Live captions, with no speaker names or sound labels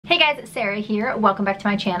Hey guys, Sarah here. Welcome back to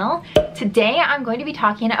my channel. Today I'm going to be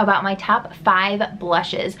talking about my top 5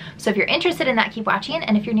 blushes. So if you're interested in that, keep watching.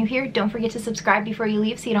 And if you're new here, don't forget to subscribe before you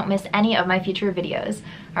leave so you don't miss any of my future videos.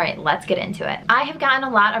 All right, let's get into it. I have gotten a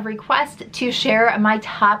lot of requests to share my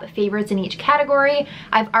top favorites in each category.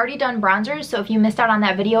 I've already done bronzers, so if you missed out on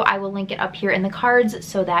that video, I will link it up here in the cards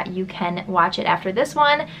so that you can watch it after this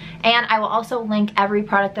one. And I will also link every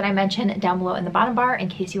product that I mentioned down below in the bottom bar in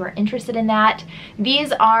case you are interested in that.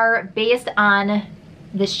 These are based on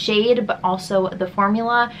the shade but also the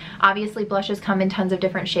formula. Obviously blushes come in tons of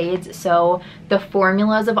different shades, so the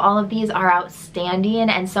formulas of all of these are outstanding,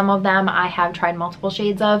 and some of them I have tried multiple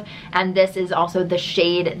shades of, and this is also the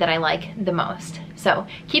shade that I like the most. So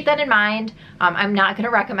keep that in mind. I'm not going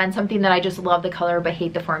to recommend something that I just love the color but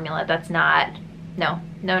hate the formula. That's not, no.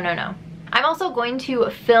 I'm also going to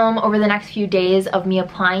film over the next few days of me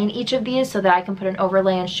applying each of these so that I can put an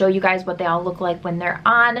overlay and show you guys what they all look like when they're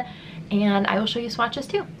on. And I will show you swatches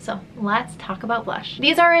too. So let's talk about blush.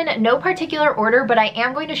 These are in no particular order, but I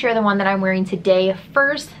am going to share the one that I'm wearing today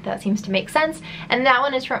first. That seems to make sense. And that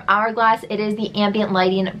one is from Hourglass. It is the Ambient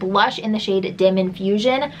Lighting Blush in the shade Dim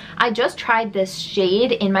Infusion. I just tried this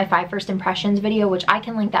shade in my 5 First Impressions video, which I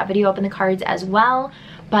can link that video up in the cards as well.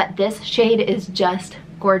 But this shade is just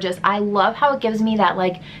gorgeous. I love how it gives me that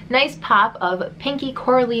like nice pop of pinky,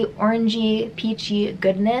 corally, orangey, peachy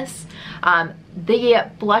goodness. The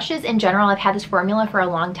blushes in general, I've had this formula for a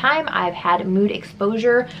long time. I've had Mood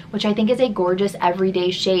Exposure, which I think is a gorgeous everyday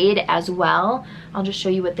shade as well. I'll just show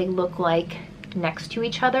you what they look like next to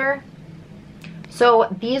each other.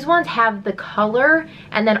 So these ones have the color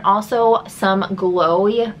and then also some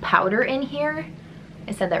glowy powder in here.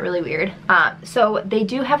 I said that really weird. So they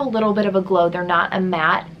do have a little bit of a glow. They're not a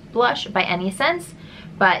matte blush by any sense,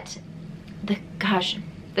 but gosh,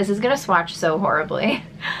 this is gonna swatch so horribly.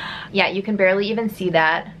 Yeah, you can barely even see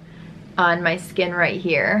that on my skin right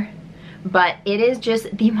here, but it is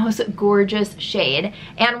just the most gorgeous shade.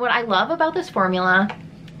 And what I love about this formula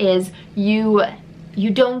is you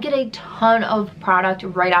don't get a ton of product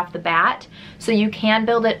right off the bat, so you can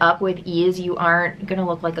build it up with ease. You aren't gonna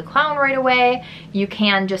look like a clown right away. You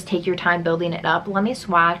can just take your time building it up. Let me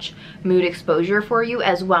swatch Mood Exposure for you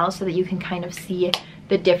as well so that you can kind of see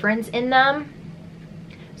the difference in them.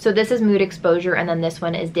 So this is Mood Exposure and then this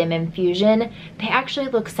one is Dim Infusion. They actually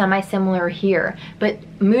look semi-similar here, but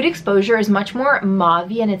Mood Exposure is much more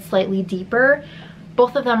mauve-y and it's slightly deeper.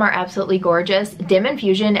 Both of them are absolutely gorgeous. Dim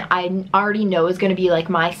Infusion, I already know is gonna be like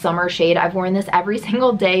my summer shade. I've worn this every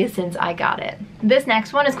single day since I got it. This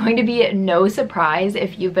next one is going to be no surprise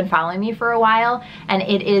if you've been following me for a while, and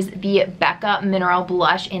it is the Becca Mineral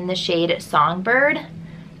Blush in the shade Songbird.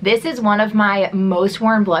 This is one of my most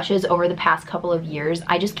worn blushes over the past couple of years.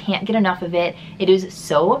 I just can't get enough of it. It is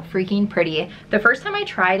so freaking pretty. The first time I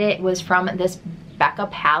tried it was from this Becca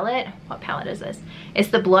palette. What palette is this? It's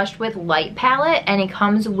the Blush with Light palette, and it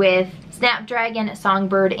comes with Snapdragon,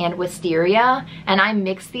 Songbird, and Wisteria. And I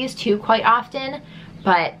mix these two quite often,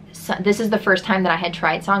 but this is the first time that I had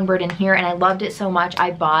tried Songbird in here, and I loved it so much I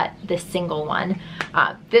bought this single one.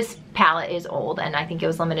 This palette is old, and I think it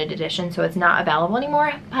was limited edition, so it's not available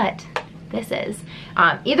anymore, but this is.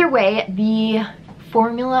 Either way, the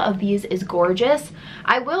formula of these is gorgeous.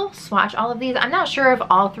 I will swatch all of these. I'm not sure if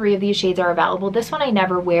all 3 of these shades are available. This one I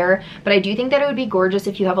never wear, but I do think that it would be gorgeous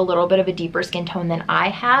if you have a little bit of a deeper skin tone than I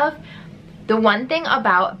have. The one thing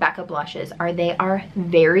about Becca blushes are they are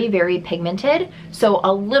very, very pigmented, so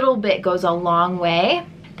a little bit goes a long way.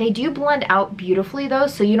 They do blend out beautifully though,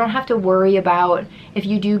 so you don't have to worry about if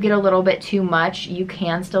you do get a little bit too much, you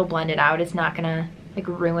can still blend it out. It's not gonna like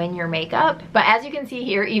ruin your makeup. But as you can see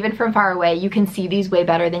here, even from far away, you can see these way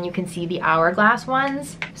better than you can see the Hourglass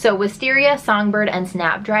ones. So Wisteria, Songbird, and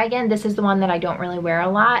Snapdragon, this is the one that I don't really wear a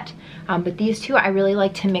lot. But these two I really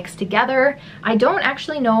like to mix together. I don't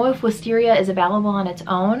actually know if Wisteria is available on its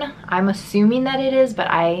own. I'm assuming that it is, but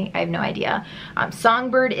I have no idea.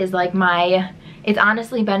 Songbird is like it's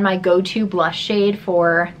honestly been my go-to blush shade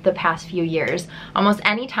for the past few years. Almost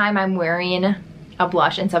any time I'm wearing a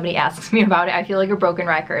blush and somebody asks me about it, I feel like a broken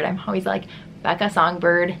record. I'm always like, Becca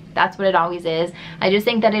Songbird, that's what it always is. I just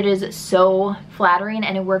think that it is so flattering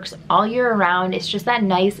and it works all year around. It's just that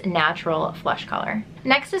nice natural flush color.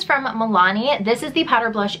 Next is from Milani. This is the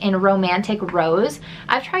powder blush in Romantic Rose.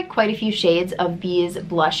 I've tried quite a few shades of these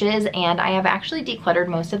blushes and I have actually decluttered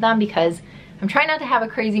most of them because I'm trying not to have a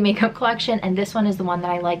crazy makeup collection, and this one is the one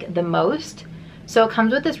that I like the most. So it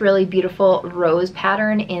comes with this really beautiful rose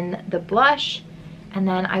pattern in the blush. and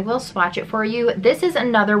then I will swatch it for you. This is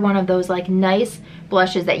another one of those like nice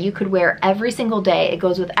blushes that you could wear every single day. It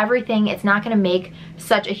goes with everything. It's not gonna make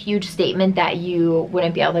such a huge statement that you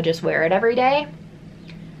wouldn't be able to just wear it every day.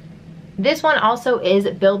 This one also is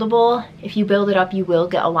buildable. If you build it up, you will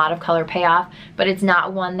get a lot of color payoff, but it's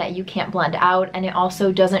not one that you can't blend out, and it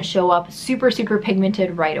also doesn't show up super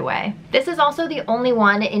pigmented right away. This is also the only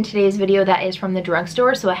one in today's video that is from the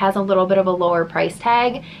drugstore, so it has a little bit of a lower price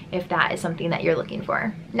tag if that is something that you're looking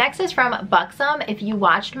for. Next is from Buxom. If you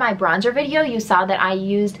watched my bronzer video, you saw that I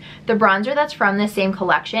used the bronzer that's from the same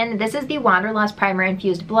collection. This is the Wanderlust Primer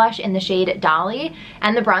Infused Blush in the shade Dolly,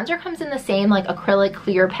 and the bronzer comes in the same like acrylic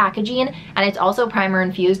clear packaging, and it's also primer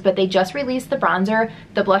infused, but they just released the bronzer.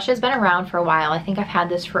 The blush has been around for a while. I think I've had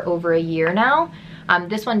this for over a year now.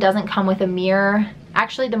 This one doesn't come with a mirror.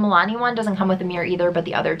 Actually, the Milani one doesn't come with a mirror either, but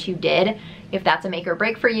the other two did. If that's a make or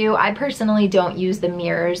break for you, I personally don't use the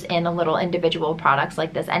mirrors in the little individual products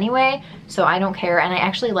like this anyway, so I don't care, and I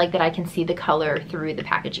actually like that I can see the color through the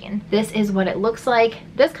packaging. This is what it looks like.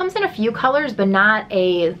 This comes in a few colors, but not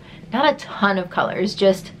a ton of colors,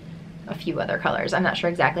 just a few other colors. I'm not sure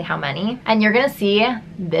exactly how many. And you're gonna see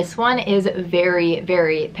this one is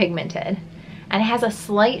very pigmented, and it has a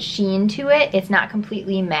slight sheen to it. It's not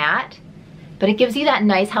completely matte, but it gives you that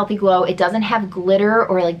nice healthy glow. It doesn't have glitter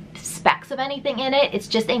or like specks of anything in it. It's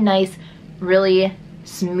just a nice, really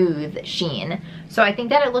smooth sheen. So I think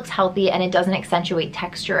that it looks healthy and it doesn't accentuate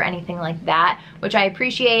texture or anything like that, which I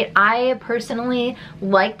appreciate. I personally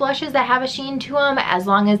like blushes that have a sheen to them as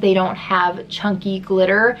long as they don't have chunky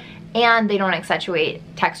glitter and they don't accentuate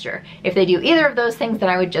texture. If they do either of those things, then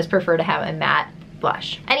I would just prefer to have a matte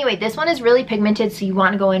blush. Anyway, this one is really pigmented, so you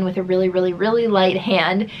want to go in with a really light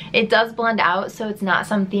hand. It does blend out, so it's not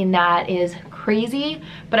something that is crazy,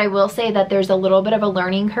 but I will say that there's a little bit of a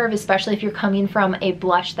learning curve, especially if you're coming from a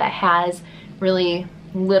blush that has really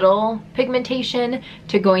little pigmentation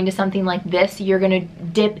to going to something like this. You're gonna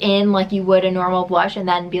dip in like you would a normal blush and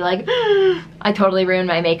then be like, I totally ruined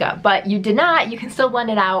my makeup. But you did not. You can still blend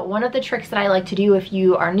it out. One of the tricks that I like to do if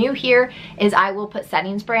you are new here is I will put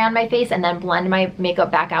setting spray on my face and then blend my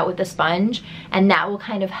makeup back out with a sponge, and that will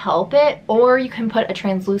kind of help it. Or you can put a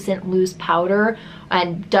translucent loose powder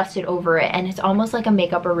and dust it over it, and it's almost like a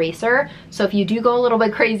makeup eraser. So if you do go a little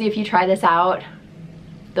bit crazy, if you try this out,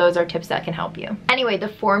 those are tips that can help you. Anyway, the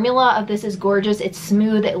formula of this is gorgeous. It's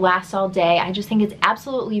smooth, it lasts all day. I just think it's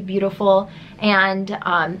absolutely beautiful, and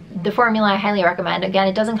the formula I highly recommend. Again,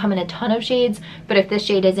 it doesn't come in a ton of shades, but if this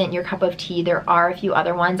shade isn't your cup of tea, there are a few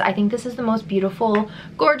other ones. I think this is the most beautiful,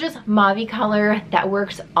 gorgeous mauve color that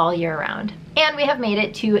works all year round. And we have made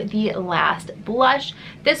it to the last blush.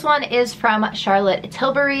 This one is from Charlotte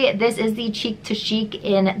Tilbury. This is the Cheek to Chic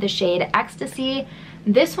in the shade Ecstasy.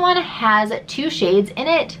 This one has 2 shades in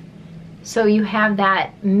it. So you have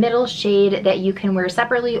that middle shade that you can wear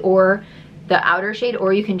separately, or the outer shade,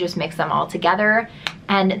 or you can just mix them all together.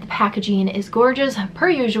 And the packaging is gorgeous, per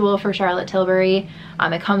usual for Charlotte Tilbury.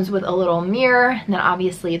 It comes with a little mirror, and then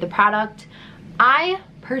obviously the product. I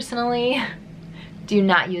personally do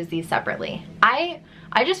not use these separately. I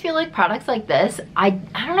just feel like products like this, I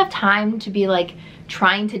don't have time to be like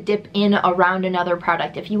trying to dip in around another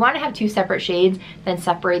product. If you want to have 2 separate shades, then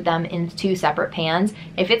separate them in 2 separate pans.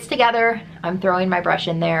 If it's together, I'm throwing my brush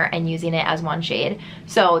in there and using it as 1 shade.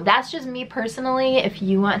 So that's just me personally. If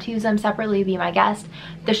you want to use them separately, be my guest.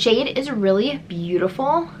 The shade is really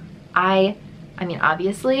beautiful. I mean,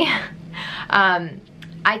 obviously.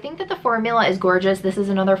 I think that the formula is gorgeous. This is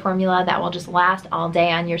another formula that will just last all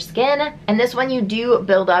day on your skin. And this one you do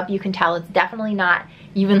build up. You can tell it's definitely not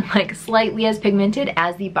even like slightly as pigmented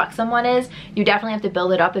as the Buxom one is. You definitely have to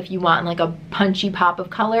build it up if you want like a punchy pop of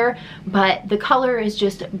color, but the color is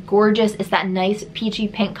just gorgeous. It's that nice peachy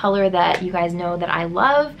pink color that you guys know that I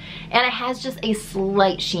love, and it has just a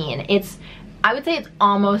slight sheen. I would say it's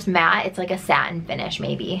almost matte. It's like a satin finish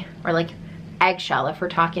maybe, or like eggshell if we're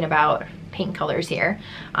talking about paint colors here,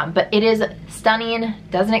 but it is stunning,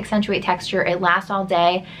 doesn't accentuate texture, it lasts all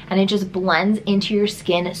day, and it just blends into your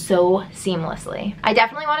skin so seamlessly. I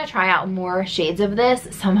definitely want to try out more shades of this.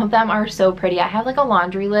 Some of them are so pretty. I have like a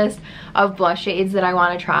laundry list of blush shades that I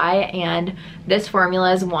want to try, and this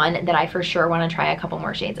formula is one that I for sure want to try a couple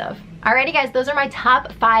more shades of. Alrighty guys, those are my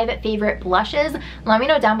top 5 favorite blushes. Let me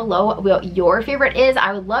know down below what your favorite is.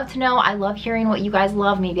 I would love to know. I love hearing what you guys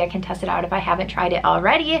love. Maybe I can test it out if I haven't tried it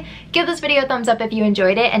already. Give this video a thumbs up if you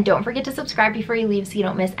enjoyed it, and don't forget to subscribe before you leave so you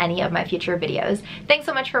don't miss any of my future videos. Thanks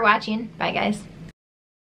so much for watching. Bye guys.